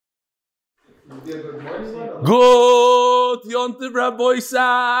Good Yom Tov, Rabbi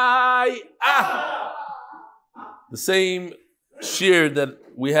Sai. The same shiur that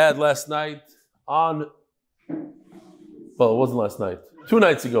we had last night on, well, it wasn't last night, 2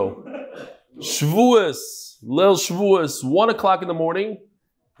 nights ago. Shavuos, Leil Shavuos, 1 o'clock in the morning.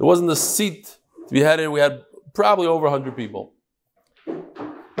 There wasn't a seat to be had here. We had probably over 100 people.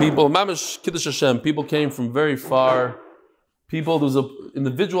 People, Mamish Kiddush Hashem, people came from very far. People, there was an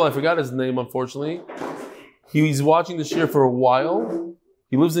individual, I forgot his name, unfortunately. He's watching the shiur for a while.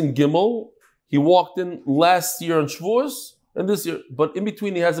 He lives in Gimel. He walked in last year on Shavuos and this year, but in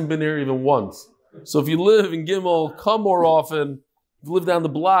between he hasn't been here even once. So if you live in Gimel, come more often. If you live down the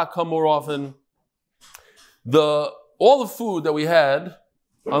block, come more often. All the food that we had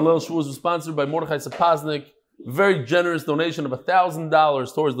on Leil Shavuos was sponsored by Mordechai Sapaznik. Very generous donation of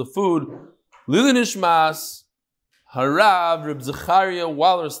 $1,000 towards the food. Lili Nishmas, Harav, Reb Zechariah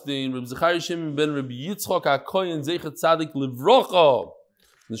Wallerstein, Reb Zechariah Shimon ben Reb Yitzchok HaKoyen Zeichet Tzadik Livrocha.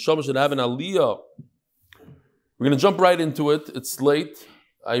 The Neshama should have an aliyah. We're going to jump right into it. It's late.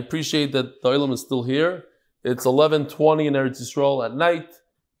 I appreciate that the Olam is still here. It's 11:20 in Eretz Yisrael at night,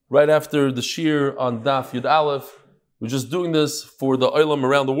 right after the shiur on Daf Yud Aleph. We're just doing this for the Olam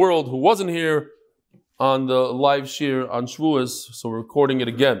around the world who wasn't here on the live shiur on Shavuos, so we're recording it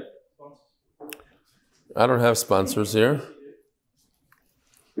again. I don't have sponsors here.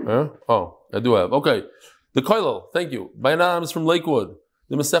 Huh? Oh, I do have. Okay. The Koilel, thank you. Bayanam is from Lakewood.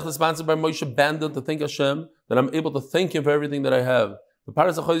 The Masech is sponsored by Moshe Banda to thank Hashem that I'm able to thank Him for everything that I have. The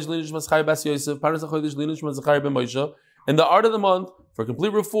Paras HaChodesh Linish Zechariah Bas Yosef, Paras HaChodesh Linish Zechariah ben Moshe, and the art of the month for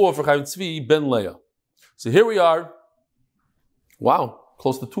complete refuah for Chaim Tzvi ben Leah. So here we are. Wow,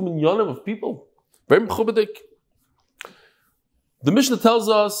 close to 2 million of people. Very mechubadik. The Mishnah tells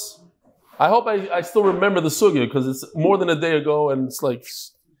us, I hope I still remember the sugya because it's more than a day ago and it's like,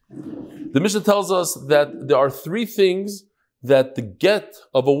 the Mishnah tells us that there are 3 things that the get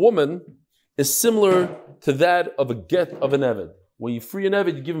of a woman is similar to that of a get of an eved. When you free an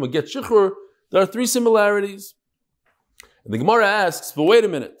eved, you give him a get shichur. There are 3 similarities. And the Gemara asks, but wait a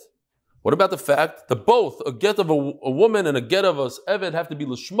minute. What about the fact that both a get of a woman and a get of an eved have to be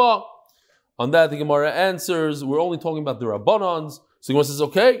lishma? On that, the Gemara answers, we're only talking about the Rabbanans. So the Gemara says,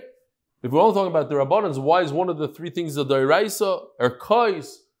 okay, if we're only talking about the Rabbanans, why is one of the 3 things the Dairaisa or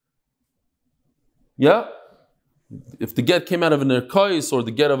Kais? Yeah? If the get came out of an Erkais or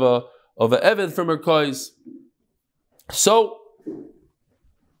the get of a Eved from Erkais. So,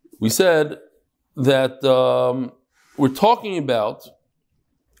 we said that we're talking about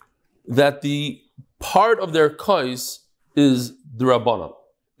that the part of their Erkais is the Rabbanan.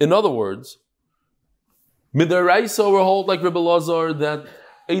 In other words, Midaraisa will hold like Rebbe Lazar that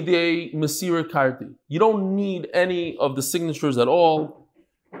Eidei Mesira Karti. You don't need any of the signatures at all.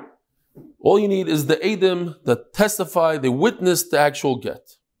 All you need is the Eidim that testify, they witness the actual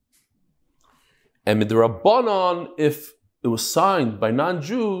get. And Midrabanan, if it was signed by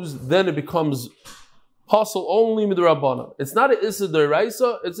non-Jews, then it becomes possible only Midrabanan. It's not an Issa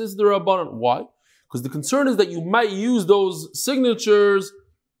Deraisa, it's Issa Derabanan. Why? Because the concern is that you might use those signatures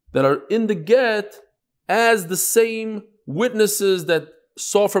that are in the get as the same witnesses that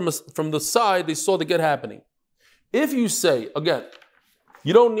saw from the side, they saw the get happening. If you say, again,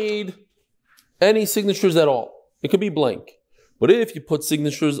 you don't need any signatures at all. It could be blank. But if you put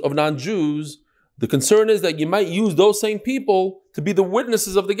signatures of non-Jews, the concern is that you might use those same people to be the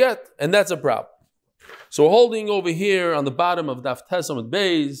witnesses of the get, and that's a problem. So we're holding over here on the bottom of Daf Amud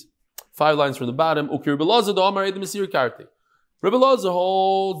Beis, 5 lines from the bottom, Ukir Belaza do Amar Eidim Mesir Karti. Rebbe Lazar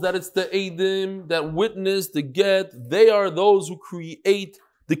holds that it's the Eidim that witness the get. They are those who create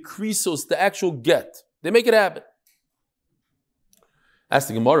the krisos, the actual get. They make it happen. Ask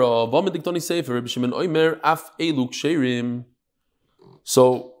the Gemara,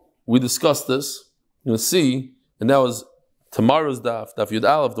 so we discussed this. You'll see, and that was tomorrow's Daf Yud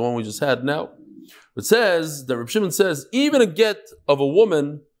Aleph, the one we just had now. It says that Reb Shimon says even a get of a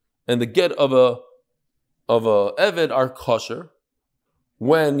woman and the get of a Eved are kosher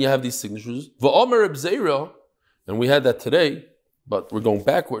when you have these signatures. V'omer Reb Zera, and we had that today, but we're going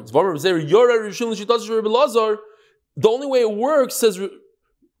backwards. V'omer Reb Zera, Yora Rishon L'Shitash Reb Lazar. The only way it works, says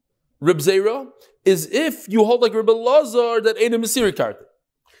Reb Zera, is if you hold like Reb Lazar that Eidim Mesiri Karti.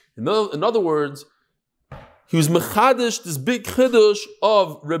 In other words, he was mechadish this big chiddush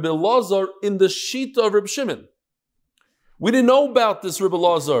of Reb Lazar in the shita of Reb Shimon. We didn't know about this Reb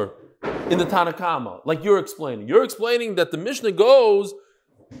Lazar in the Tanakama, like you're explaining. You're explaining that the Mishnah goes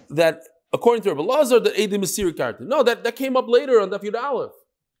that according to Reb Lazar, that Eidim Mesiri Karti. No, that came up later on Daf Yud Aleph.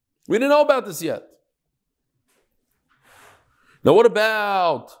 We didn't know about this yet. Now what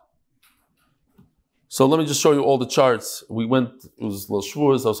about So let me just show you all the charts. We went, it was little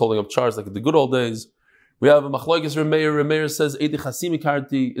shvuas, I was holding up charts like the good old days. We have a machlokes Remeir. Remeir says, Eidi Chasimi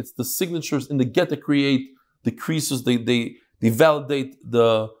Karti, it's the signatures in the get that create the creases, they validate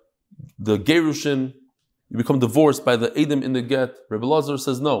the gerushin. You become divorced by the Eidim in the get. Rebbe Lazar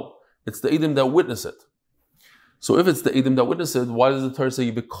says, no, it's the Eidim that witness it. So if it's the Eidim that witness it, why does the Torah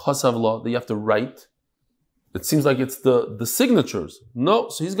say because of law that you have to write? It seems like it's the signatures. No,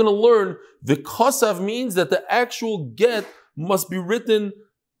 so he's going to learn the kosav means that the actual get must be written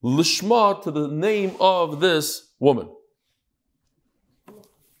lishma to the name of this woman.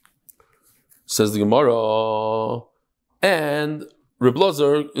 Says the Gemara, and Reb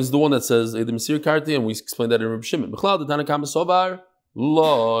Lazar is the one that says Edim Sir Karti, and we explained that in Reb Shimon. B'chlal the Tanakama Sovar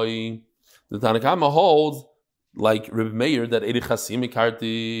Loi. The Tanakama holds like Reb Meir that Edim Chasimi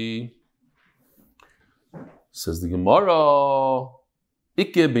Karti. Says the Gemara,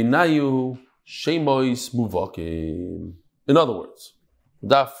 Ike beinayu shemois muvakim. In other words,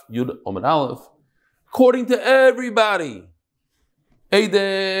 Daf Yud Amud Aleph, according to everybody,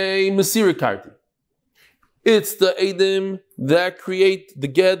 Eidei Mesira Karti. It's the Eidim that create the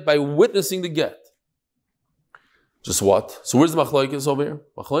get by witnessing the get. Just what? So where's the machlokes over here?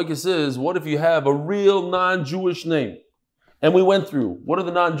 Machlokes is, what if you have a real non-Jewish name? And we went through, what are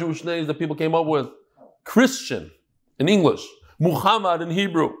the non-Jewish names that people came up with? Christian in English, Muhammad in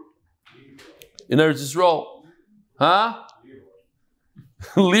Hebrew, in Eretz Yisrael, huh?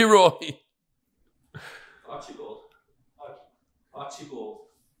 Leroy,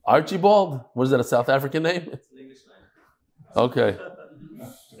 Archibald. What is that? A South African name? It's an English name. Okay.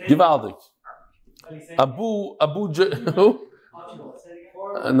 Givaldik. Who?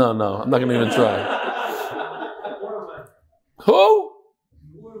 No, I'm not going to even try. Who?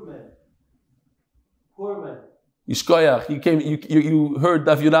 Yishkoyach, you heard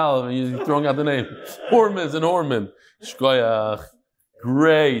Daf Yomi and you're throwing out the name. Horman and Horman. Yishkoyach.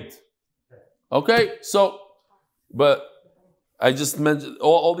 Great. Okay, so, but I just mentioned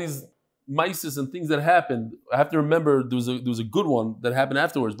all these mices and things that happened. I have to remember there was a good one that happened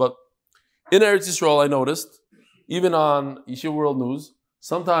afterwards. But in Eretz Yisrael, I noticed, even on Yeshiva World News,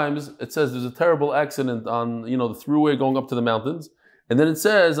 sometimes it says there's a terrible accident on the thruway going up to the mountains, and then it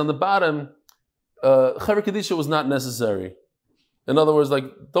says on the bottom, Chaver Kedisha was not necessary. In other words, like,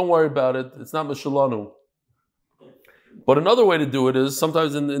 don't worry about it. It's not Mishalanu. But another way to do it is,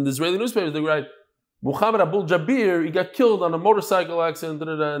 sometimes in the Israeli newspapers, they write, Muhammad Abul Jabir, he got killed on a motorcycle accident,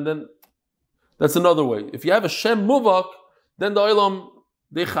 and then that's another way. If you have a Shem Muvak, then the Olam,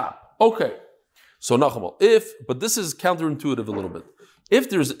 they chap. Okay. So נחama, but this is counterintuitive a little bit. If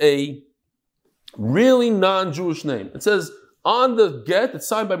there's a really non-Jewish name, it says on the get, it's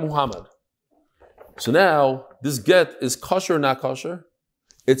signed by Muhammad. So now, this get is kosher or not kosher?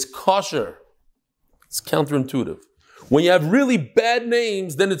 It's kosher. It's counterintuitive. When you have really bad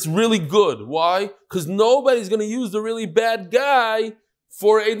names, then it's really good. Why? Because nobody's going to use the really bad guy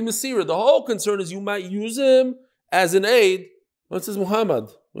for Eid Mesira. The whole concern is you might use him as an aid. When it says Muhammad,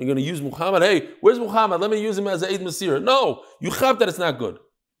 you're going to use Muhammad. Hey, where's Muhammad? Let me use him as an Eid Mesira. No, you have that it's not good.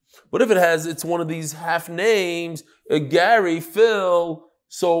 But if it's one of these half names, Gary, Phil,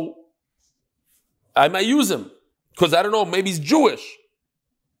 so I might use him. Because I don't know, maybe he's Jewish.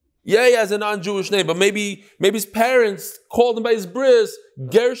 Yeah, he has a non-Jewish name, but maybe his parents called him by his bris,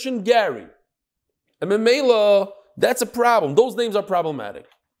 Gershon Gary. And Memela, that's a problem. Those names are problematic.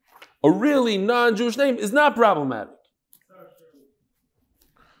 A really non-Jewish name is not problematic.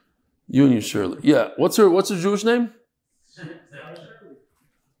 You and you, Shirley. Yeah, what's her Jewish name?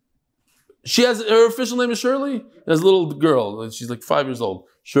 She has, her official name is Shirley? There's a little girl, she's like 5 years old.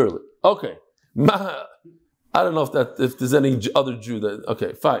 Shirley. Okay. I don't know if there's any other Jew that,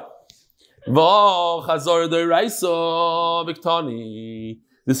 okay, fine.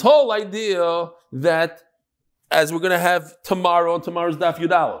 This whole idea that, as we're going to have tomorrow, on tomorrow's Daf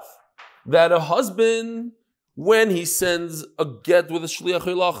Yud Aleph, that a husband, when he sends a get with a shliach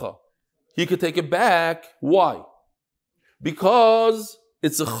hilacha, he could take it back. Why? Because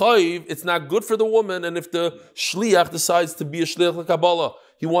it's a chayiv, it's not good for the woman, and if the shliach decides to be a shliach l'Kabbalah,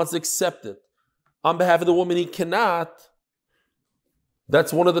 he wants to accept it. On behalf of the woman, he cannot.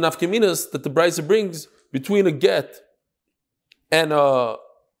 That's one of the nafkaminas that the Brisa brings between a get and a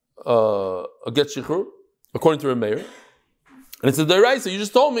get shichur, according to Remeir. And it's a deraisa. You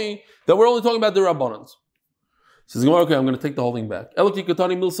just told me that we're only talking about the rabbanans. Says Gemara, okay, I'm going to take the whole thing back. We're only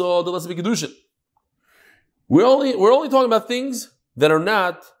talking about things that are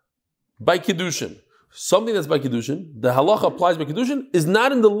not by kiddushin. Something that's by kiddushin, the halacha applies by kiddushin, is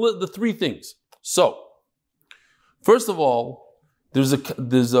not in the three things. So, first of all,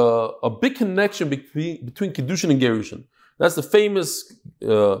 there's a big connection between Kiddushin and Gerushin. That's the famous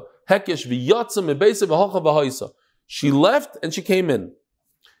Hekesh v'yatza mebeisa v'halcha v'haisa. She left and she came in.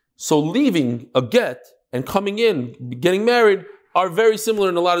 So leaving a get and coming in, getting married, are very similar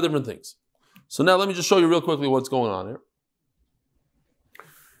in a lot of different things. So now let me just show you real quickly what's going on here.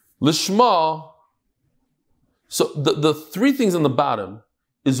 Lishma. So the three things on the bottom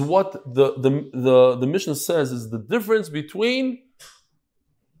is what the Mishnah says is the difference between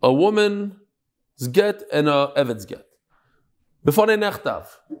a woman's get and a eved's get. Befanei nechtav.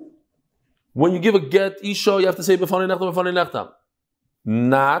 When you give a get isha, you have to say befanei nechtav, befanei nechtav.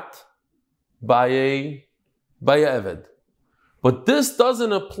 Not by a eved. But this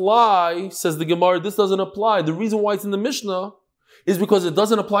doesn't apply, says the Gemara, this doesn't apply. The reason why it's in the Mishnah is because it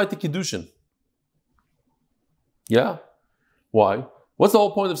doesn't apply to Kiddushin. Yeah? Why? What's the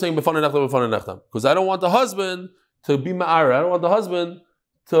whole point of saying befanei nechtav, befanei nechtav? Because I don't want the husband to be ma'ara. I don't want the husband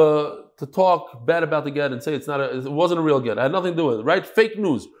to talk bad about the get and say it wasn't a real get. I had nothing to do with it, right? Fake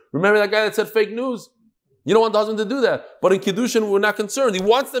news. Remember that guy that said fake news? You don't want the husband to do that. But in Kiddushin, we're not concerned. He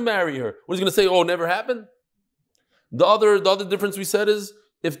wants to marry her. What, he's going to say, oh, it never happened? The other difference we said is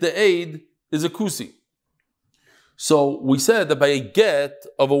if the aid is a kusi. So we said that by a get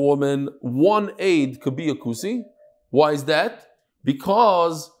of a woman, one aid could be a kusi. Why is that?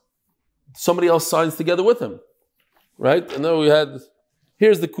 Because somebody else signs together with him. Right? And then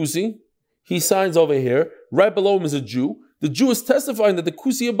here's the kusi. He signs over here. Right below him is a Jew. The Jew is testifying that the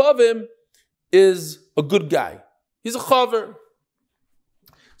kusi above him is a good guy. He's a chaver.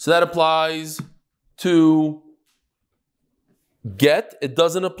 So that applies to get. It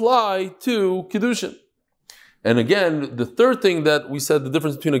doesn't apply to Kiddushin. And again, the third thing that we said the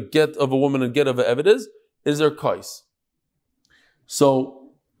difference between a get of a woman and a get of an eved is their kais.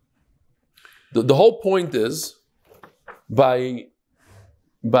 So the whole point is by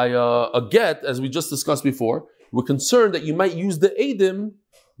a get, as we just discussed before, we're concerned that you might use the edim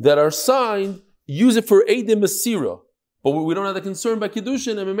that are signed, use it for edim asira. But we don't have the concern by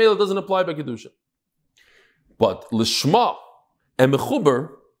Kiddushin, and Memela doesn't apply by Kiddushin. But Lishma and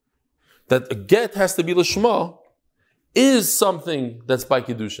Mechuber, that a get has to be Lishma, is something that's by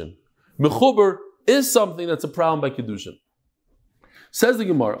Kiddushin. Mechuber is something that's a problem by Kiddushin. Says the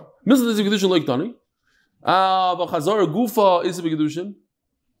Gemara, Misal is a Kiddushin like Tani. V'chazara gufa is a Kiddushin.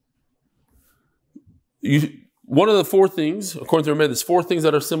 One of the four things, according to Rameir, there's four things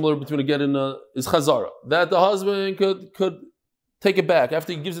that are similar between a get and is chazara. That the husband could take it back.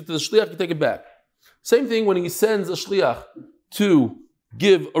 After he gives it to the shliach, he can take it back. Same thing when he sends a shliach to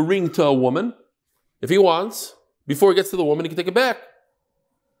give a ring to a woman. If he wants, before he gets to the woman, he can take it back.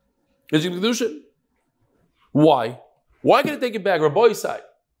 Is it Kedushin? Why? Why can he take it back? Rabbi side.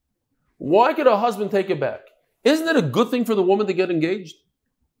 Why could a husband take it back? Isn't it a good thing for the woman to get engaged?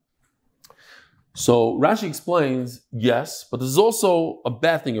 So Rashi explains, yes, but there's also a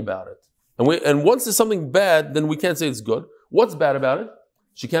bad thing about it. And once there's something bad, then we can't say it's good. What's bad about it?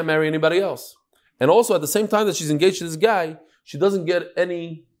 She can't marry anybody else. And also at the same time that she's engaged to this guy, she doesn't get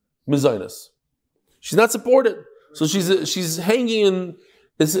any mezainas. She's not supported. So she's hanging in,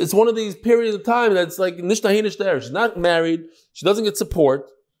 it's one of these periods of time that's like nishtahinish there. She's not married, she doesn't get support,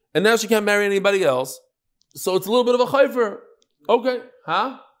 and now she can't marry anybody else. So it's a little bit of a chayfer. Okay,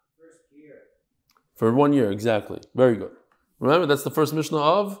 huh? For 1 year, exactly. Very good. Remember, that's the first Mishnah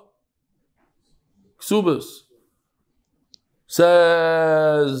of Ksubas.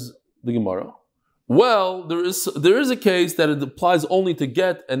 Says the Gemara. Well, there is a case that it applies only to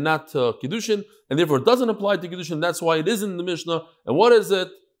get and not to Kiddushin, and therefore it doesn't apply to Kiddushin. That's why it is in the Mishnah. And what is it?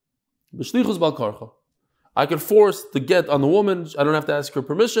 B'shlichus bal karcha. I can force the get on the woman. I don't have to ask her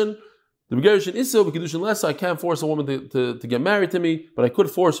permission. The Begerishin is so, but Kiddushin less. So I can't force a woman to get married to me, but I could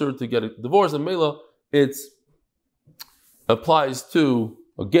force her to get a divorce. And Mela, it applies to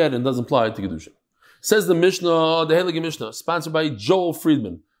a get and doesn't apply to Kiddushin. Says the Mishnah, the Heilige Mishnah, sponsored by Joel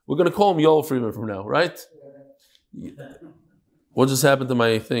Friedman. We're going to call him Joel Friedman from now, right? What just happened to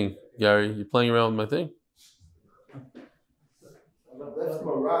my thing, Gary? You playing around with my thing?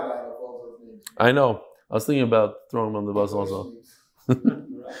 I know. I was thinking about throwing him on the bus also.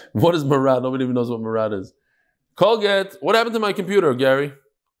 What is Marad? Nobody even knows what Marad is. Call get. What happened to my computer, Gary? The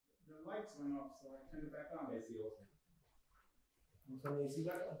lights went off, so I turned it back on.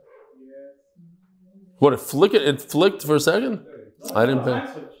 What, it flicked? It flicked for a second? I didn't pay.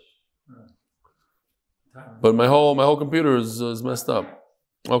 But my whole computer is messed up.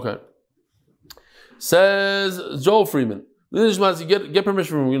 Okay. Says Joel Freeman. Get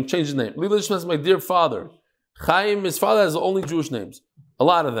permission from him. We're going to change his name. My dear father. Chaim, his father has only Jewish names. A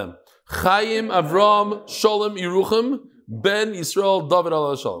lot of them. Chaim, Avram, Sholem, Yeruchim, Ben Yisrael David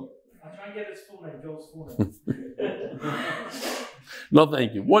Alav Shalom. I'm trying to get his full name, Joe's full name. No,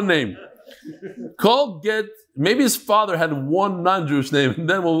 thank you. One name. Called get. Maybe his father had one non-Jewish name, and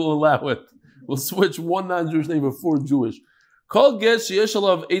then we'll allow it. We'll switch one non-Jewish name for 4 Jewish. Called get sheyesh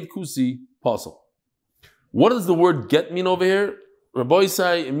alav 8 kusi possible. What does the word get mean over here? Rabbi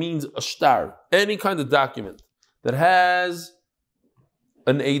say it means a shtar, any kind of document that has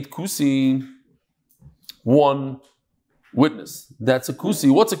an 8 kusi, 1 witness. That's a kusi.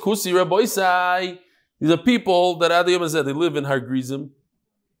 What's a kusi? Rabbi say these are people that Adi Yom said they live in Har Grizim,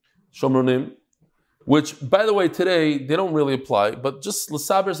 Shomronim, which, by the way, today they don't really apply, but just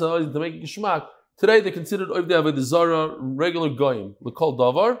l'saber to make it geshmak. Today they're considered Ovdei Avodah Zarah, regular goyim, l'kol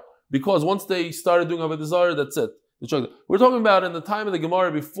davar, because once they started doing Avodah Zarah, that's it. We're talking about in the time of the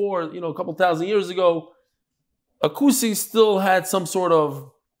Gemara before, a couple thousand years ago, a kusi still had some sort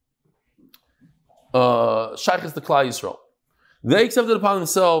of shaykhis to Klal Yisrael. They accepted upon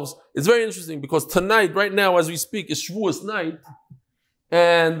themselves. It's very interesting because tonight, right now, as we speak, is Shavuos night,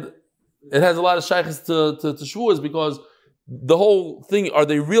 and it has a lot of shaykhis to Shavuos because the whole thing, are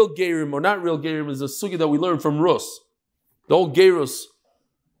they real gerim or not real gerim, is a sugi that we learned from Rus. The whole gerus.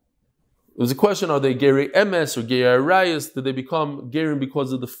 It was a question, are they geri emes or geri arayas? Did they become gerim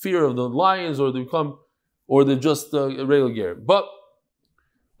because of the fear of the lions, or they're just regular gerim? But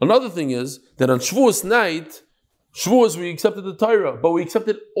another thing is that on Shavuos night, Shavuos, we accepted the Torah, but we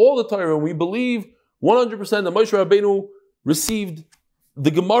accepted all the Torah, and we believe 100% that Moshe Rabbeinu received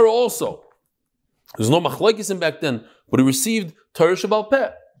the Gemara also. There's no machlekes back then, but he received Torah Shebal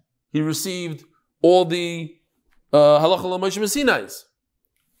Peh. He received all the halacha l'Moshe Sinai's.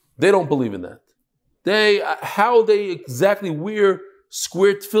 They don't believe in that. How they exactly wear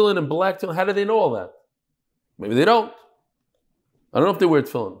square tefillin and black tefillin, how do they know all that? Maybe they don't. I don't know if they wear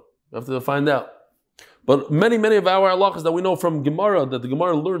tefillin. We have to find out. But many of our halachas that we know from Gemara, that the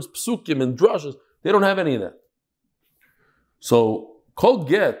Gemara learns psukim and drashas, they don't have any of that. So, called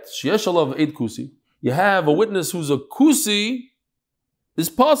get, sheyesh alav 8 kusi, you have a witness who's a kusi, is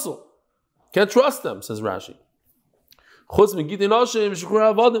puzzle. Can't trust them, says Rashi.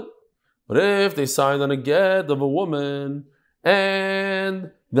 But if they signed on a get of a woman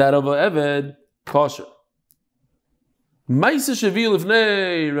and that of a eved, kosher. Now,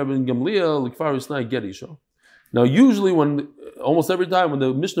 usually almost every time when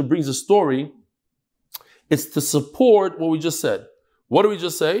the Mishnah brings a story, it's to support what we just said. What do we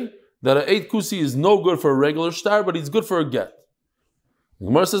just say? That an 8 kusi is no good for a regular shtar, but he's good for a get. The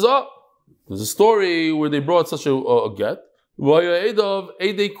Gemara says, there's a story where they brought such a get. It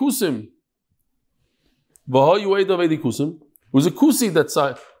was a kusi that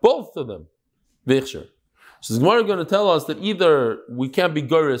signed both of them. So the Gemara is going to tell us that either we can't be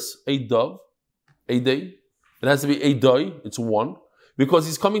goris a dove, a day. It has to be a day. It's 1 because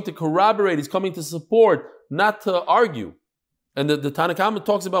he's coming to corroborate. He's coming to support, not to argue. And the Tanakhama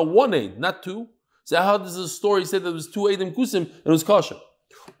talks about 1 aid, not 2. So how does the story say that there was 2 aidim kusim and it was kosher?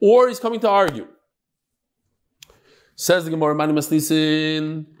 Or he's coming to argue. Says the Gemara, Mani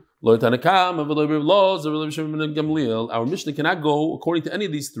Masnisin, Lo Tanakhama, our Mishnah cannot go according to any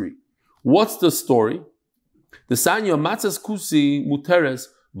of these 3. What's the story? The Sanya Matzas Kusi Muteres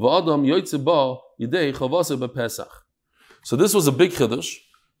V'Adam Yoitze Ba Yidei Chavase BePesach. So this was a big chiddush.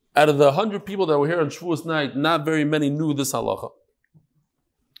 Out of the 100 people that were here on Shavuos night, not very many knew this halacha.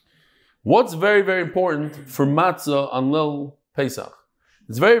 What's very, very important for matzah on Lil Pesach?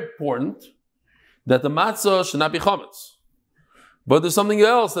 It's very important that the matzah should not be chametz. But there's something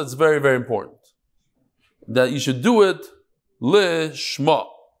else that's very, very important. That you should do it lishma.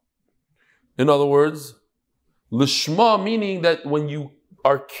 In other words, lishma meaning that when you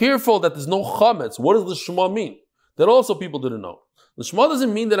are careful that there's no chametz, what does lishma mean? That also people didn't know. Lishma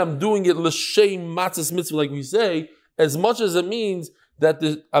doesn't mean that I'm doing it l'shem matzahs mitzvah like we say, as much as it means that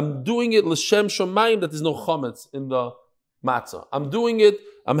I'm doing it l'shem shomayim, that there's no chametz in the matzah. I'm doing it,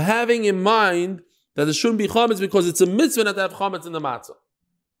 I'm having in mind that there shouldn't be chametz because it's a mitzvah not to have chametz in the matzah.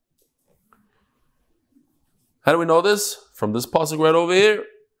 How do we know this? From this pasuk right over here.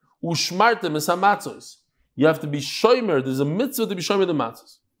 Ushmartem es hamatzos. You have to be shomer. There's a mitzvah to be shomer the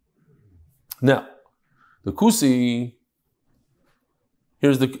matzahs. Now, the kusi,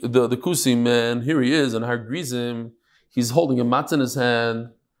 here's the kusi man. Here he is on Har Grizim. He's holding a matzah in his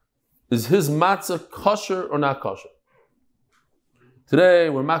hand. Is his matzah kosher or not kosher? Today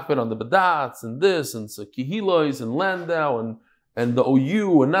we're makbid on the badats and this and kihilois and landau and the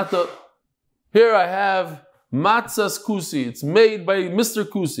OU and not the. Here I have matzah's kusi. It's made by Mr.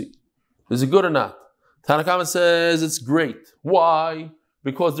 Kusi. Is it good or not? Tanakhama says it's great. Why?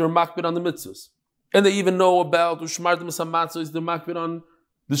 Because they're makbid on the mitzvahs. And they even know about Ushmartim Matzah is the makbid on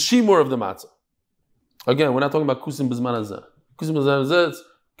the shimur of the matzah. Again, we're not talking about kusim b'zman hazeh. Kusim b'zman hazeh, it's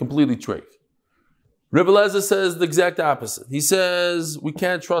completely treif. Eliעזר says the exact opposite. He says we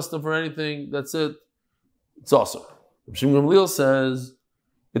can't trust them for anything. That's it. It's awesome. Shimon Gamliel says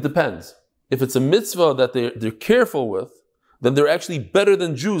it depends. If it's a mitzvah that they're careful with, then they're actually better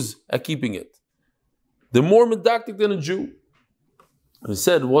than Jews at keeping it. They're more medactic than a Jew. And he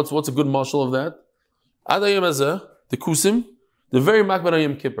said, what's a good mashal of that? Adayim hazeh, the kusim, they're very makbid on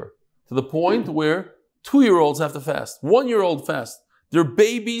Yom Kippur, to the point where 2-year-olds have to fast. 1-year-old fast. Their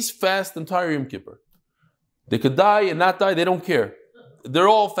babies fast entire Yom Kippur. They could die and not die, they don't care. They're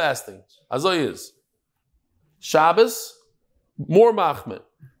all fasting. Azay is. Shabbos, more machmir.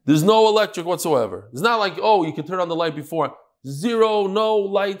 There's no electric whatsoever. It's not like, oh, you can turn on the light before. Zero, no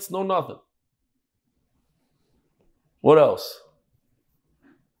lights, no nothing. What else?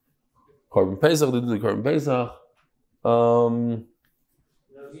 Korban Pesach, they do the Korban Pesach.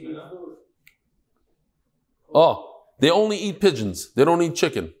 They only eat pigeons. They don't eat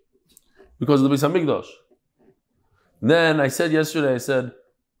chicken because of the Beis Hamikdash. Then I said yesterday,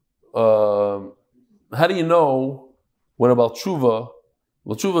 how do you know when about tshuva?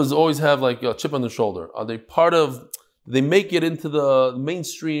 Well, tshuvas always have like a chip on their shoulder. Are they part of? They make it into the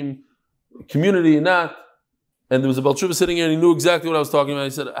mainstream community or not? And there was a Baal Tshuva sitting here and he knew exactly what I was talking about.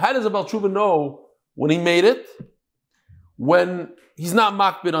 He said, how does a Baal Tshuva know when he made it? When he's not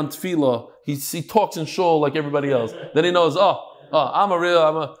makbid on tefillah, he talks in shul like everybody else. Then he knows, I'm a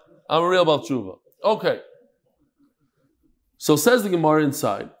real Baal Tshuva. Okay. So says the Gemara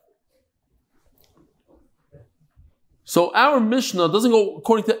inside. So our Mishnah doesn't go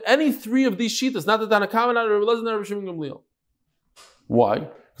according to any 3 of these shittas, not the Tanakama, not the Eliעזר, not the Shimon Gamliel. Why?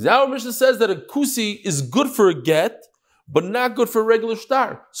 Because our Mishnah says that a kusi is good for a get, but not good for a regular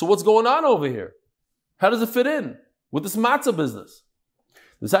star. So what's going on over here? How does it fit in with this matzah business?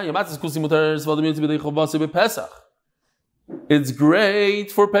 It's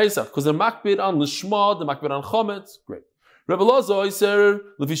great for Pesach because they're makbid on lishma, they're makbid on chometz. Great. Rebbe Elazar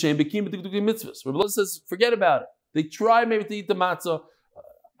says, forget about it. They try maybe to eat the matzah.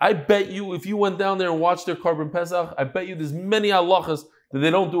 I bet you, if you went down there and watched their Korban Pesach, I bet you there's many halachas that they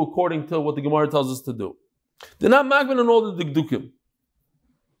don't do according to what the Gemara tells us to do. They're not makbid on all the dikdukim.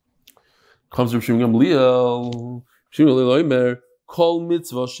 Comes from Shimon Gamliel. Shimon Gamliel Omer, Kol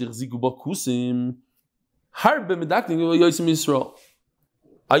mitzvah shechziku bakusim harbe medaktim Yosef Yisrael.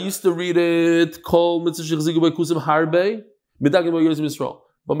 I used to read it, Kol mitzvah shechziku bakusim harbe medaktim Yosef Yisrael.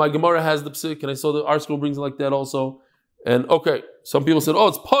 But my Gemara has the psik, and I saw the art school brings it like that also. And okay, some people said,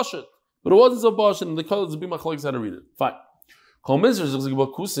 it's pashut, but it wasn't so pashut, and the color is bima chaleks how to read it. Fine. Kol mitzvah shechziku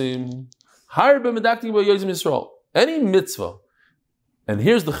bakusim harbe medaktim Yosef Yisrael. Any mitzvah, and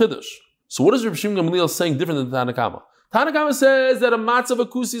here's the chiddush. So what is Reb Shimon Gamliel saying different than Tanakama? Tanakama says that a matzah of a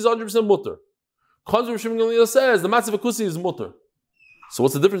kusi is 100% mutter. Reb Shimon Gamliel says the matzah of a kusi is mutter. So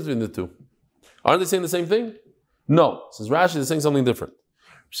what's the difference between the two? Aren't they saying the same thing? No. Since Rashi is saying something different.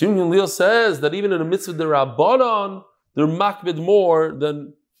 Reb Shimon Gamliel says that even in a mitzvah the Rabbanon, they're makbid more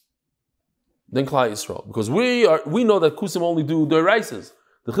than Klal Yisrael. Because we know that kusim only do their rices.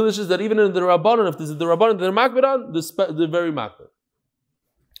 The chiddush is that even in the Rabbanon, if this is the Rabbanon they're makbid on, they're very makbid.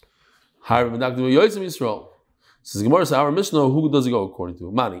 Yosef Yisrael. Says Gemara, so our Mishnah, who does it go according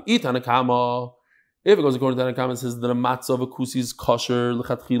to? Mani. If it goes according to Tanakama, it says that a matzah of a kusi is kosher,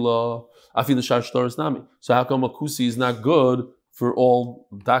 l'chatchila, afi l'shar shtaris nami. So how come a kusi is not good for all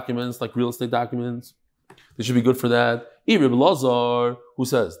documents, like real estate documents? They should be good for that. Reb Elazar, who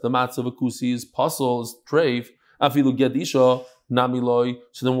says the matzah of a kusi is pasul, is treif, afi l'gedisha, nami loy.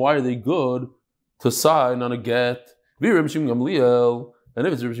 So then why are they good to sign on a get? Reb Shimon Gamliel. And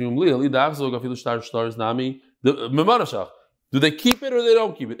if it's Reb Shimon Gamliel, do they keep it or they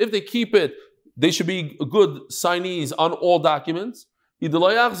don't keep it? If they keep it, they should be good signees on all documents. And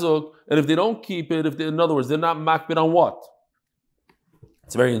if they don't keep it, in other words, they're not makbid on what?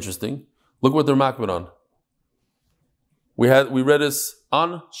 It's very interesting. Look what they're makbid on. We read this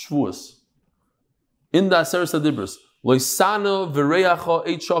on Shavuos. In the Aseret HaDibros. Loisano v'reyacha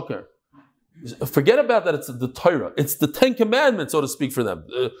eit shoker. Forget about that, it's the Torah. It's the 10 Commandments, so to speak, for them.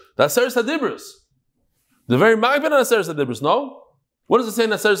 The Aseret HaDibros. The very makbid on Aseret HaDibros, no? What does it say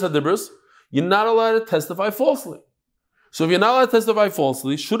in Aseret HaDibros? You're not allowed to testify falsely. So if you're not allowed to testify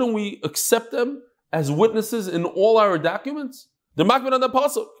falsely, shouldn't we accept them as witnesses in all our documents? They're makbid on the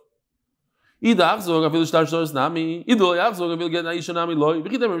pasuk. And you're going to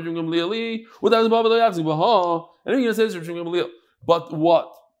say, but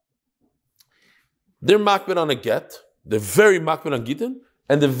what? They're makbid on a get, they're very makbid on Gittin,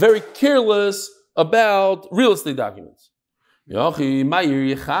 and they're very careless about real estate documents. Why do you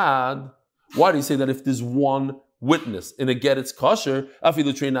say that if there's one witness in a get, it's kosher?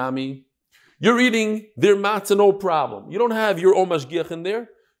 You're eating their matzah, no problem. You don't have your omash giach in there.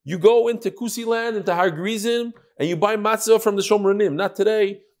 You go into Kusi land, into Har Grizim, and you buy matzah from the Shomranim. Not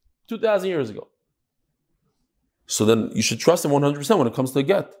today, 2,000 years ago. So then you should trust them 100% when it comes to a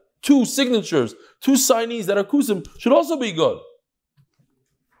get. 2 signatures, 2 signees that are kusim should also be good.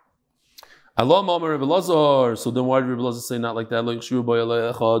 Allah Ma'amar Rebbe Lazar. So then why did Rebbe Lazar say not like that?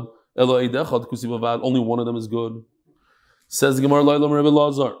 Only one of them is good. Says the Gemara, Rebbe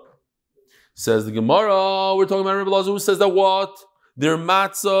Lazar. Says the Gemara, we're talking about Rebbe Lazar who says that what? Their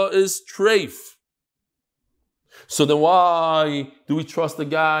matzah is treif. So then why do we trust the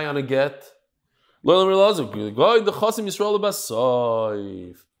guy on a get? Turn to the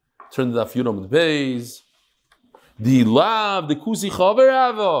Daf Yomi the Beis. The love, the kusi chaver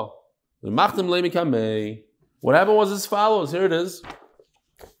ava. What happened was as follows. Here it is.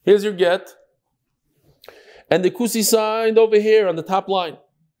 Here's your get. And the kusi signed over here on the top line.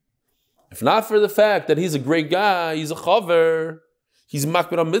 If not for the fact that he's a great guy, he's a chaver, he's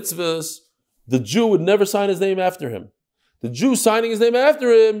makbid on mitzvahs, the Jew would never sign his name after him. The Jew signing his name after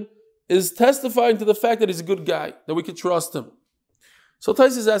him is testifying to the fact that he's a good guy, that we can trust him. So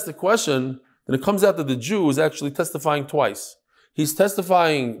Taisus asked the question, and it comes out that the Jew is actually testifying twice. He's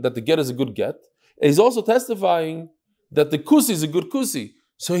testifying that the get is a good get, and he's also testifying that the kusi is a good kusi.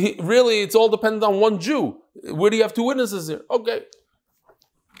 So it's all dependent on one Jew. Where do you have 2 witnesses here? Okay.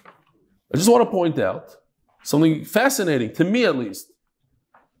 I just want to point out something fascinating, to me at least.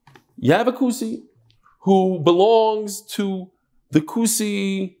 You have a kusi who belongs to the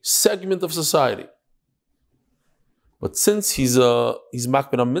kusi segment of society. But since he's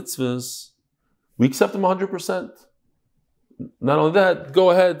makbid on mitzvahs, we accept him 100%. Not only that,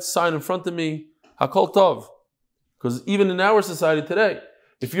 go ahead, sign in front of me, hakol tov. Because even in our society today,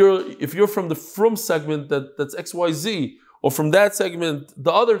 if you're from the frum segment that's XYZ, or from that segment,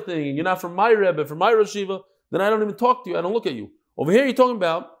 the other thing, and you're not from my Rebbe, from my Rosh Yeshiva, then I don't even talk to you, I don't look at you. Over here you're talking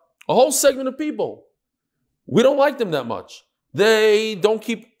about a whole segment of people. We don't like them that much. They don't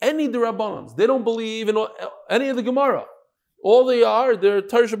keep any D'Rabbanans. They don't believe in any of the Gemara. All they are, they're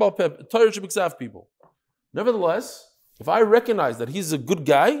Torah Shabbat people. Nevertheless, if I recognize that he's a good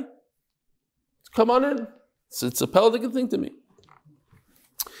guy, come on in. It's a Peladic thing to me.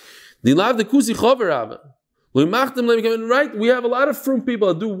 Right? We have a lot of frum people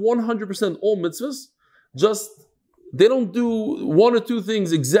that do 100% all mitzvahs. Just they don't do 1 or 2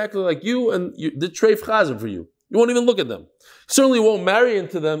 things exactly like you, and the treif chazim for you. You won't even look at them. Certainly won't marry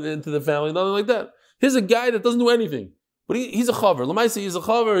into the family, nothing like that. Here's a guy that doesn't do anything, but he's a chaver. L'maisa, he's a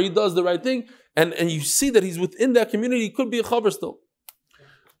chaver. He does the right thing, and you see that he's within that community. He could be a chaver still.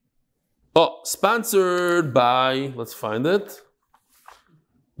 Oh, sponsored by, let's find it,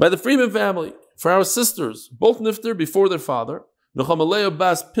 by the Friedman family. For our sisters, both nifter before their father, נחama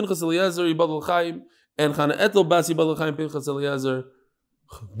bas Pנחas Eliעזר Yibad Chaim, and Chana Etel bas Yibad Chaim Pנחas Eliעזר,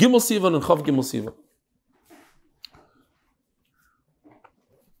 Gimel Sivan and Chav Gimel Sivan.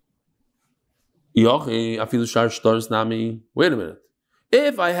 Wait a minute.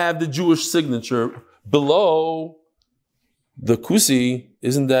 If I have the Jewish signature below the kusi,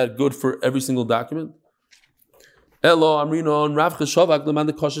 isn't that good for every single document? What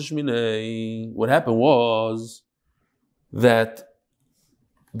happened was that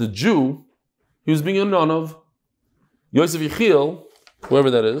the Jew, he was being a nun of Yosef Yechiel,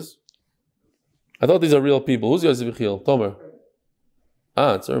 whoever that is. I thought these are real people. Who's Yosef Yechiel? Tomer.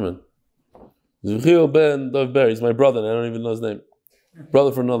 It's Erman. Yechiel ben Dovber. He's my brother, and I don't even know his name.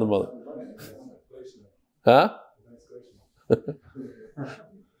 Brother from another mother. Huh?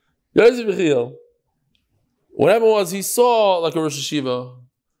 Yosef Yechiel. What happened was he saw like a Rosh Yeshiva,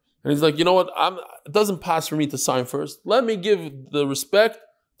 and he's like, you know what? It doesn't pass for me to sign first. Let me give the respect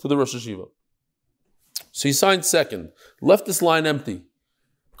to the Rosh Yeshiva. So he signed second, left this line empty.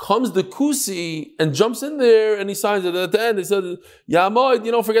 Comes the kusi and jumps in there, and he signs it. At the end, they said,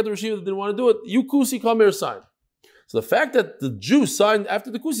 Yamoid, forget the Rosh Yeshiva that didn't want to do it. You kusi, come here, sign. So the fact that the Jew signed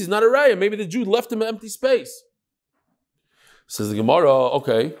after the kusi is not a raya. Maybe the Jew left him an empty space. Says the Gemara,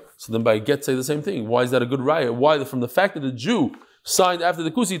 okay. So then by get say the same thing. Why is that a good raya? Why? From the fact that the Jew signed after the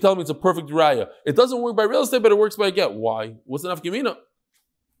kusi, you tell me it's a perfect raya. It doesn't work by real estate, but it works by a get. Why? What's the nafkamina?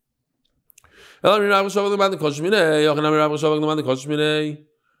 Says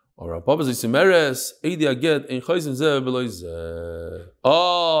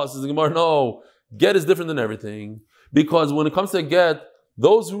the Gemara, no. Get is different than everything. Because when it comes to a get,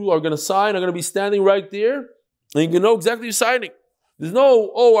 those who are going to sign are going to be standing right there, and you can know exactly you're signing. There's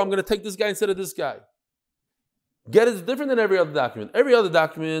no, oh, I'm going to take this guy instead of this guy. Get is different than every other document. Every other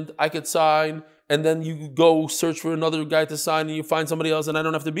document I could sign, and then you go search for another guy to sign, and you find somebody else, and I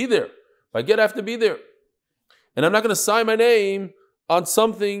don't have to be there. If I get, I have to be there. And I'm not going to sign my name on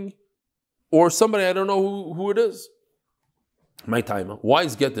something or somebody I don't know who it is. My timer. Why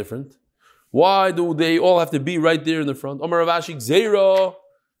is get different? Why do they all have to be right there in the front? Omar Ravashi Gzeira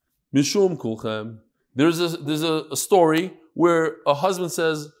Mishum Kulchem. There's a story where a husband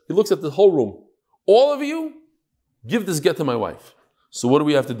says, he looks at the whole room. All of you, give this get to my wife. So what do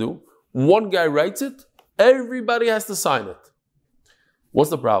we have to do? One guy writes it, everybody has to sign it. What's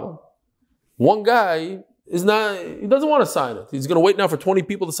the problem? One guy he doesn't want to sign it. He's going to wait now for 20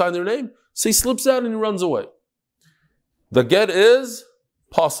 people to sign their name. So he slips out and he runs away. The get is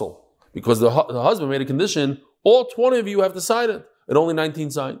possible because the husband made a condition, all 20 of you have to sign it, and only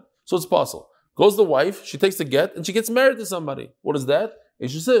 19 signed. So it's possible. Goes the wife, she takes the get, and she gets married to somebody. What is that?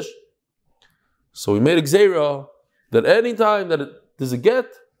 Ish ish. So we made a gzeira that any time that there's a get,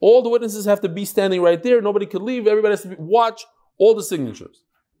 all the witnesses have to be standing right there. Nobody could leave. Everybody has to watch all the signatures.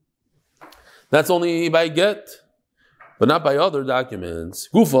 That's only by get, but not by other documents.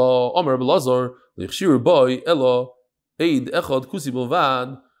 Gufa, Omer Eilazar, Shiur Replay, Elo, Eid Echad Kusi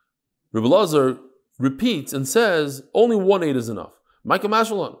Bilvad. Eilazar repeats and says only one aid is enough. Micah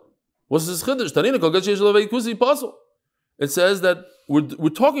Mashalon. What's this chiddush? Tanina kol get sheish levei kusi pasul. It says that we're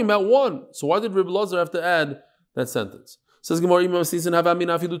talking about one. So why did Eilazar have to add that sentence? It says Gemara Imam Sisin Havami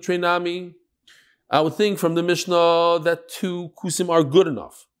Nafidu Treinami. I would think from the Mishnah that 2 kusim are good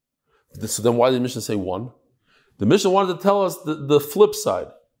enough. So then why did the Mishnah say 1? The Mishnah wanted to tell us the flip side.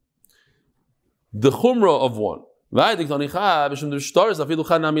 The chumrah of 1. I think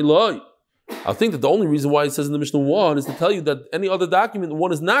that the only reason why it says in the Mishnah 1 is to tell you that any other document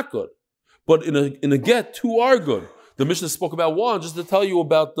 1 is not good. But in a get, 2 are good. The Mishnah spoke about 1 just to tell you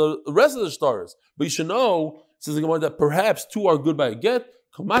about the rest of the stars. But you should know, says the Gemara, that perhaps 2 are good by a get.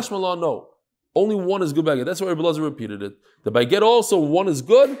 Kamash Malah, no. Only 1 is good by a get. That's why Eilazar repeated it. That by get also 1 is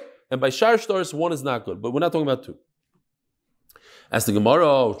good, and by shar stars 1 is not good. But we're not talking about 2. Ask the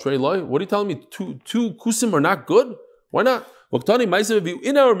Gemara, what are you telling me? Two kusim are not good? Why not?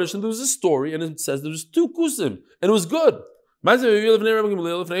 In our mission, there was a story, and it says there was 2 kusim, and it was good. He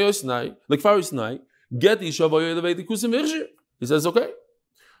says, okay.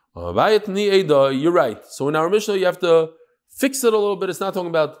 You're right. So in our mission, you have to fix it a little bit. It's not talking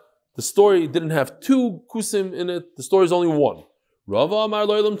about the story didn't have 2 kusim in it. The story is only 1.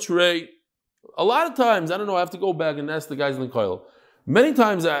 A lot of times, I don't know, I have to go back and ask the guys in the koil. Many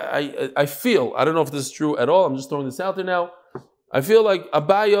times I feel, I don't know if this is true at all, I'm just throwing this out there now, I feel like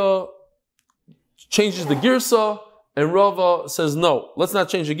Abaya changes the girsa and Rava says, no, let's not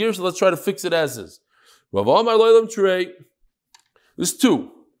change the girsa, let's try to fix it as is. Rava Amar Loilam Trey. There's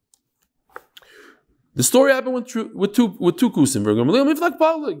 2. The story happened with two kusim.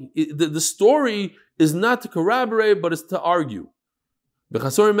 The story is not to corroborate, but it's to argue. But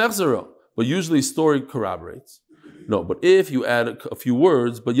usually story corroborates. No, but if you add a few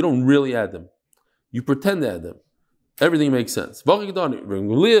words, but you don't really add them, you pretend to add them, everything makes sense. Comes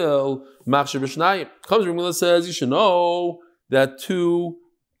says you should know that 2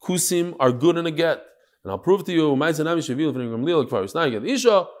 kusim are good in a get, and I'll prove to you.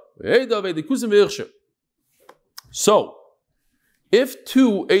 So, if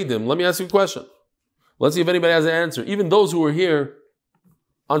 2 edim, let me ask you a question. Let's see if anybody has an answer. Even those who were here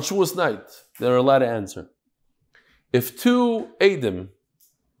on Shavuos night, they're allowed to answer. If 2 edim,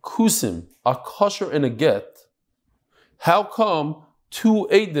 kusim, are kosher in a get, how come 2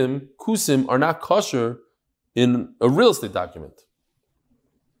 edim, kusim, are not kosher in a real estate document?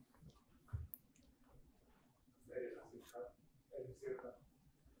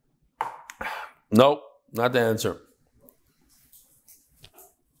 No, not the answer.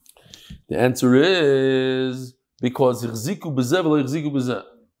 The answer is because ichziku b'zeh v'lo ichziku b'zeh.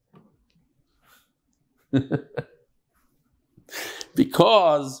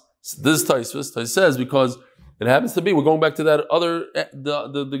 Because this Taisvis says, because it happens to be, we're going back to that other,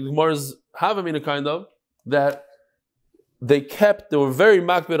 the Gemara's Havamina kind of, that they were very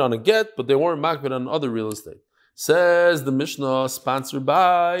makbid on a get, but they weren't makbid on other real estate. Says the Mishnah, sponsored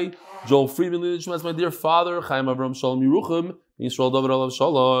by Joel Friedman, my dear father, Chaim Avram Shalom Yeruchim, Yisrael David Alav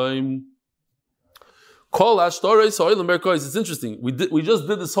Shalom. Kol Ashtorei So'ilim Berkois. It's interesting. We just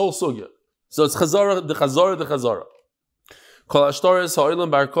did this whole sugya. So it's Chazara.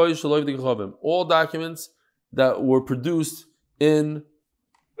 All documents that were produced in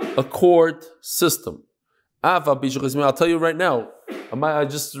a court system. I'll tell you right now, I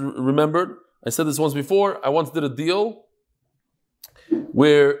just remembered, I said this once before, I once did a deal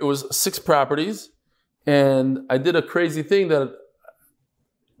where it was 6 properties, and I did a crazy thing that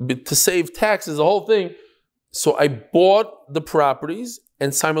to save taxes, the whole thing. So I bought the properties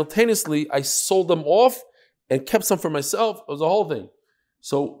and simultaneously I sold them off and kept some for myself. It was a whole thing.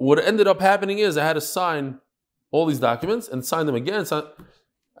 So what ended up happening is I had to sign all these documents and sign them again. So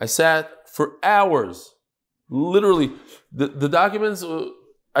I sat for hours, literally. The documents,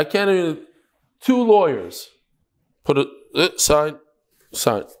 I can't even, 2 lawyers put it, sign.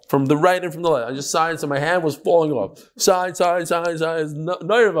 From the right and from the left. I just signed, so my hand was falling off. Sign.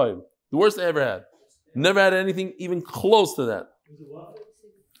 The worst I ever had. Never had anything even close to that.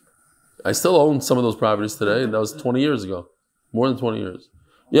 I still own some of those properties today, and that was 20 years ago. More than 20 years.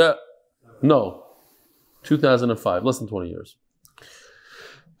 Yeah. No. 2005. Less than 20 years.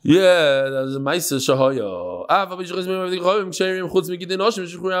 Yeah, that was a Ma'aseh Shahoyo.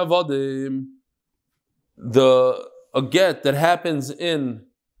 A get that happens in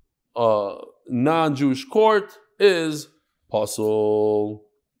a non-Jewish court is pasul.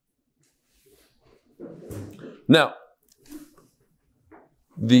 Now,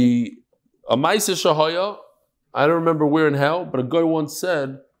 a Ma'aseh Shahaya, I don't remember where and how, but a guy once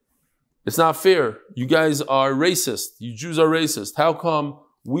said, it's not fair. You guys are racist. You Jews are racist. How come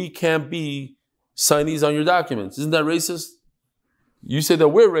we can't be signees on your documents? Isn't that racist? You say that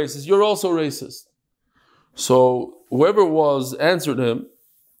we're racist. You're also racist. So whoever was answered him,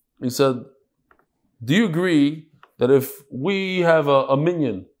 he said, do you agree that if we have a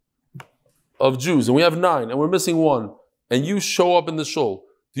minion of Jews and we have 9 and we're missing 1 and you show up in the shul,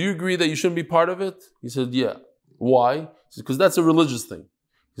 do you agree that you shouldn't be part of it? He said, yeah. Why? He said, because that's a religious thing.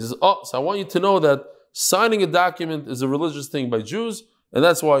 He says, so I want you to know that signing a document is a religious thing by Jews, and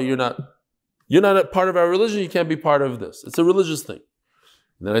that's why you're not a part of our religion, you can't be part of this. It's a religious thing.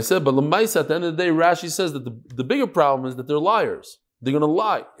 And then I said, but L'maisa, at the end of the day, Rashi says that the bigger problem is that they're liars. They're going to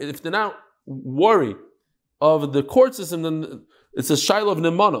lie. If they're not worried of the court system, then it's a shaila of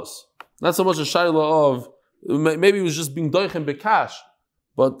nemanos. Not so much a shaila of, maybe it was just being doichem bekash,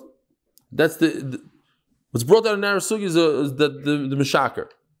 but that's what's brought out in our sugi is the mishaker.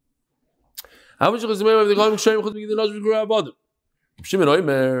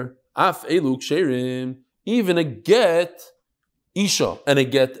 Even a get Isha and a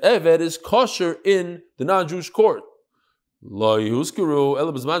get Eved is kosher in the non-Jewish court. So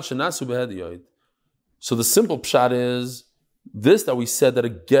the simple pshat is this, that we said that a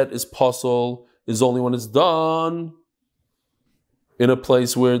get is pasul is only when it's done in a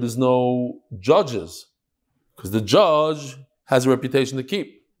place where there's no judges, because the judge has a reputation to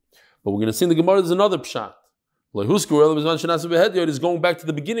keep. But we're going to see in the Gemara there's another pshat. Is going back to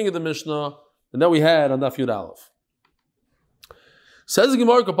the beginning of the Mishnah and that we had on Daf Yud Aleph. Says the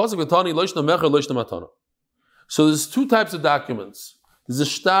Gemara, so there's 2 types of documents. There's a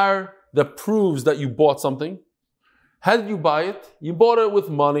shtar that proves that you bought something. How did you buy it? You bought it with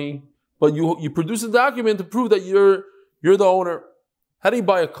money, but you produce a document to prove that you're the owner. How do you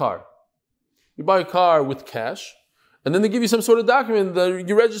buy a car? You buy a car with cash, and then they give you some sort of document that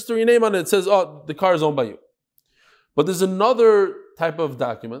you register your name on it. It says, oh, the car is owned by you. But there's another type of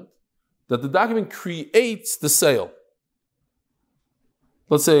document that the document creates the sale.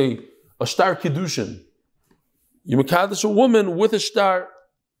 Let's say a shtar kiddushin. You mekadosh a woman with a shtar.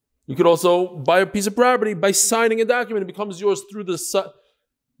 You could also buy a piece of property by signing a document. It becomes yours through the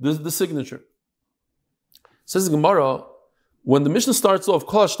signature. Says the Gemara, when the Mishnah starts off,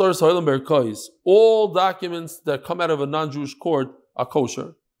 all documents that come out of a non-Jewish court are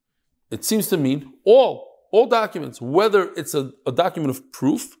kosher. It seems to mean all documents, whether it's a document of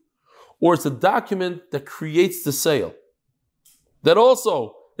proof or it's a document that creates the sale. That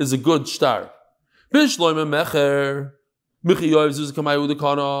also is a good shtar. I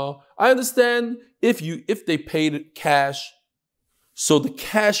understand if they paid cash, so the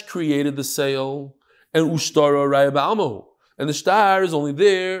cash created the sale, and ushtara raya ba'almahu, and the shtar is only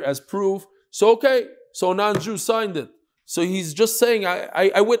there as proof. So okay, so a non-Jew signed it. So he's just saying,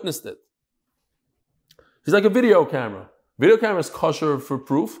 I witnessed it. He's like a video camera. Video camera is kosher for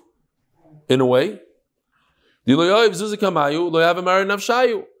proof, in a way. The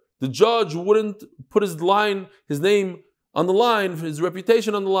judge wouldn't put his name on the line, his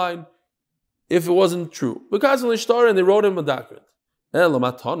reputation on the line, if it wasn't true. Because and they wrote him a document.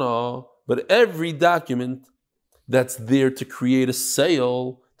 But every document that's there to create a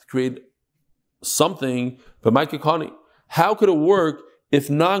sale, to create something, how could it work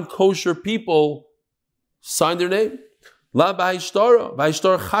if non-kosher people sign their name? La b'haishtara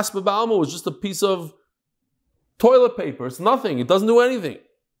chas b'ba'alma was just a piece of toilet paper. It's nothing. It doesn't do anything.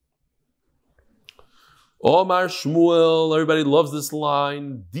 Omar Shmuel, everybody loves this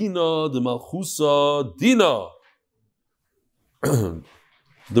line. Dina de Malchusa, Dina.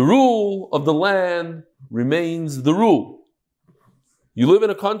 The rule of the land remains the rule. You live in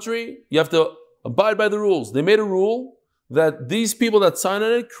a country, you have to abide by the rules. They made a rule that these people that sign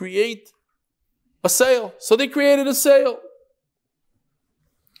on it create a sale. So they created a sale.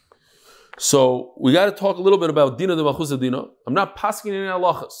 So we got to talk a little bit about Dina de Malchusa Dina. I'm not pasking any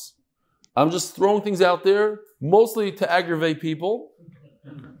halachas. I'm just throwing things out there, mostly to aggravate people.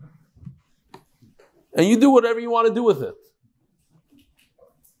 And you do whatever you want to do with it.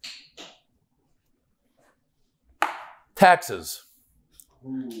 Taxes.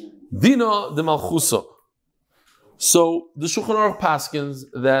 Dina de Malchusa. So the Shulchan Aruch paskins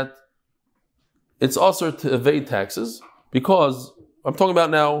that it's also to evade taxes because I'm talking about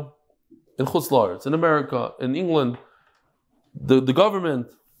now in Chutz La'aretz, in America, in England, the government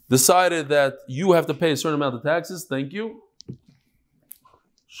decided that you have to pay a certain amount of taxes. Thank you.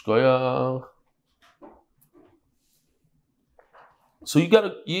 Shkoyach. So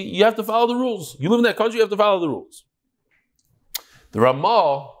you have to follow the rules. You live in that country, you have to follow the rules. The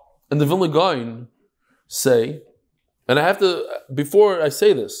Ramah and the Vilna Gaon say, and I have to, before I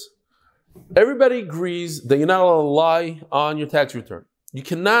say this, everybody agrees that you're not allowed to lie on your tax return. You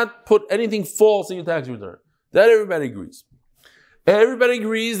cannot put anything false in your tax return. That everybody agrees. Everybody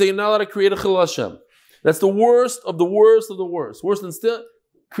agrees that you're not allowed to create a Chilul Hashem. That's the worst of the worst of the worst. Worse than still,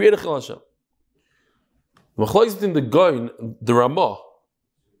 create a Chilul Hashem. The machlokes between the Gaon, the Ramah,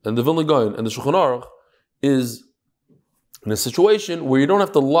 and the Vilna Gaon, and the Shulchan Aruch is in a situation where you don't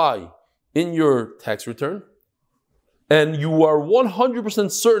have to lie in your tax return, and you are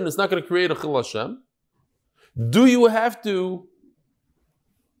 100% certain it's not going to create a Chilul Hashem. Do you have to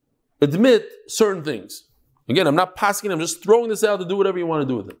admit certain things? Again, I'm not passing, I'm just throwing this out to do whatever you want to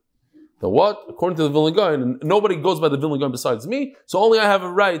do with it. The what? According to the Vilna Gaon, and nobody goes by the Vilna Gaon besides me, so only I have a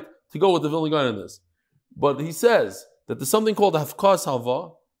right to go with the Vilna Gaon in this. But he says that there's something called hafkas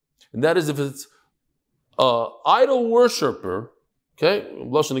halva, and that is if it's idol worshiper, okay,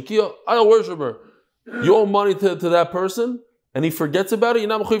 idol worshiper, you owe money to that person, and he forgets about it, you're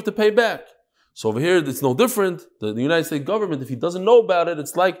not mechuyev to pay back. So over here, it's no different. The United States government, if he doesn't know about it,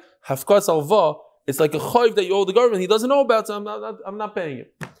 it's like hafkas halva. It's like a chayv that you owe the government. He doesn't know about it, so I'm not paying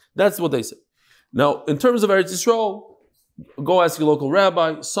it. That's what they say. Now, in terms of Eretz Yisrael, go ask your local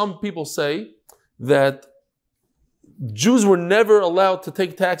rabbi. Some people say that Jews were never allowed to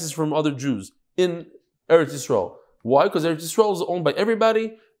take taxes from other Jews in Eretz Yisrael. Why? Because Eretz Yisrael is owned by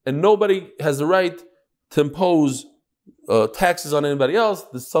everybody, and nobody has the right to impose taxes on anybody else.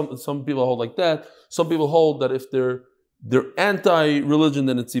 Some people hold like that. Some people hold that if they're anti-religion,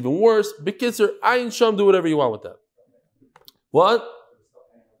 then it's even worse. B'kitzur, ayin sham, do whatever you want with that. What?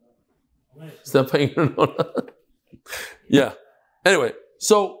 Stop paying your Yeah. Anyway,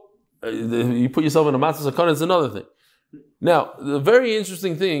 so you put yourself in a matzah sakana, it's another thing. Now, the very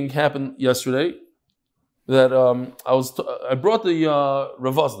interesting thing happened yesterday that I brought the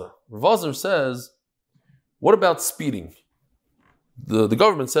Rav Osner. Rav Osner says, what about speeding? The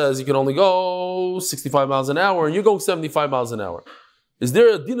government says you can only go 65 miles an hour and you're going 75 miles an hour. Is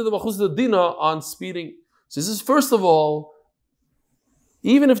there a dina de malchusa dina on speeding? So this is, first of all,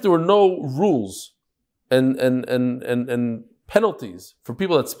 even if there were no rules and penalties for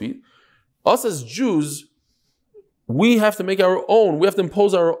people that speed, us as Jews, we have to make our own, we have to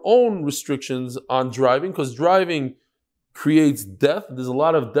impose our own restrictions on driving, because driving creates death. There's a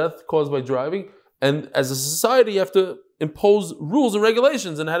lot of death caused by driving. And as a society, you have to impose rules and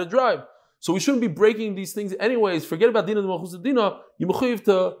regulations on how to drive. So we shouldn't be breaking these things anyways. Forget about dina de malchusa dina. You mechuyev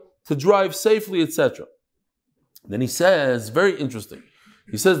to drive safely, etc. Then he says, very interesting.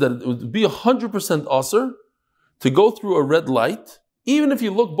 He says that it would be 100% asur to go through a red light, even if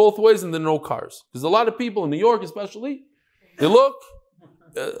you look both ways and there are no cars. Because a lot of people in New York especially, they look,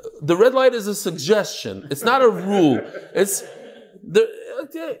 the red light is a suggestion. It's not a rule. It's,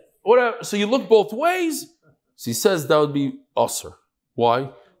 whatever. So you look both ways. So he says that would be asur.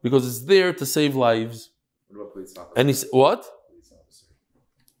 Why? Because it's there to save lives. What about police officer? And he what? Police officer.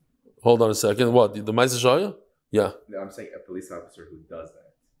 Hold on a second. What? The Ma'aseh Shaya? Yeah. No, I'm saying a police officer who does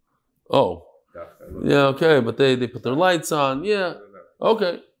that. Oh. Yeah, okay, but they put their lights on. Yeah.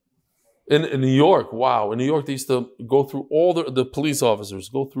 Okay. In New York, wow. In New York, they used to go through all the police officers,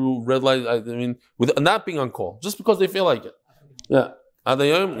 go through red light, I mean, with not being on call, just because they feel like it. Yeah.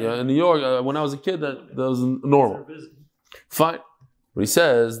 Yeah, in New York, when I was a kid, that was normal. Fine. But he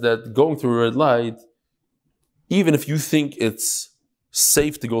says that going through a red light, even if you think it's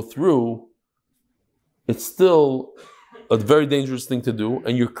safe to go through, it's still a very dangerous thing to do,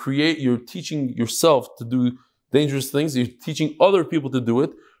 and you're teaching yourself to do dangerous things, you're teaching other people to do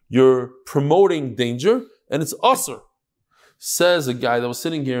it, you're promoting danger, and it's usur. Says a guy that was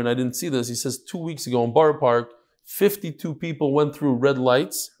sitting here, and I didn't see this, he says 2 weeks ago in Borough Park, 52 people went through red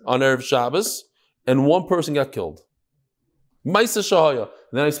lights on Erev Shabbos, and 1 person got killed. Maisa Shahaya.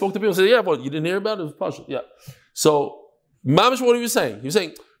 And then I spoke to people and said, yeah, but you didn't hear about it? It was partial. Yeah. So, Mamish, what are you saying? You're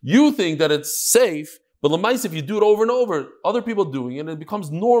saying, you think that it's safe, but Lamais, if you do it over and over, other people doing it, and it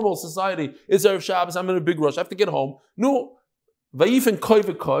becomes normal society. It's Erev Shabbos, I'm in a big rush, I have to get home. No. Vayif koi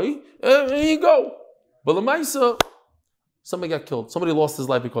v'koi, here you go. But Lamaisa, somebody got killed. Somebody lost his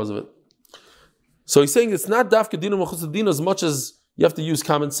life because of it. So he's saying it's not dafka dina mechutz dina as much as you have to use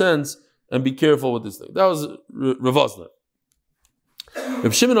common sense and be careful with this thing. That was Ravazna.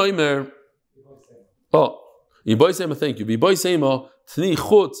 Reb Shimon Oimer. Oh, Yiboy Sema, thank you. Yiboy Sema, tni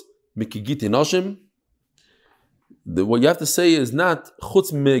chutz mikigiti nashim. What you have to say is not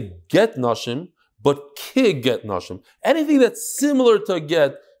chutz meget nashim, but ki get nashim. Anything that's similar to a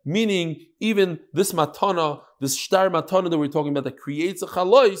get, meaning even this matana, this shtar matana that we're talking about that creates a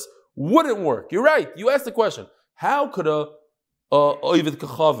chalois, wouldn't work. You're right. You asked the question. How could a oivid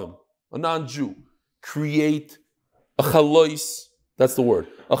kachavim, a non-Jew, create a chalois? That's the word.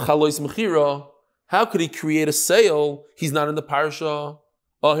 A chalois mechira. How could he create a sale? He's not in the parsha.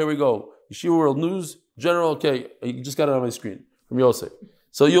 Oh, here we go. Yeshiva World News, General. Okay, you just got it on my screen from Yosef.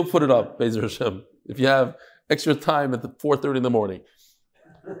 So you'll put it up, Be'ezer Hashem, if you have extra time at the 4:30 in the morning.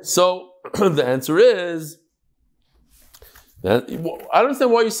 So the answer is, that, I don't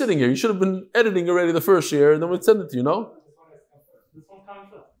understand why you're sitting here. You should have been editing already the first year, and then we'd send it to you, no? This one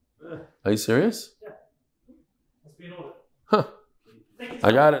comes up. Are you serious? Yeah. Must be in order. Huh.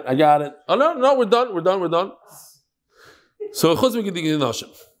 I got it. Oh, no, we're done. So,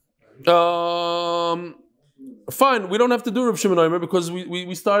 fine, we don't have to do Reb Shimon Omer because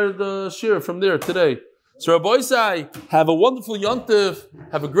we started the shiur from there today. So Rabbi Isai, have a wonderful Yom Tov,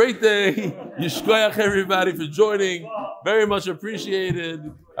 have a great day. Yishkoyach everybody for joining. Very much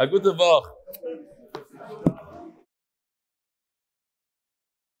appreciated. A good Tavach.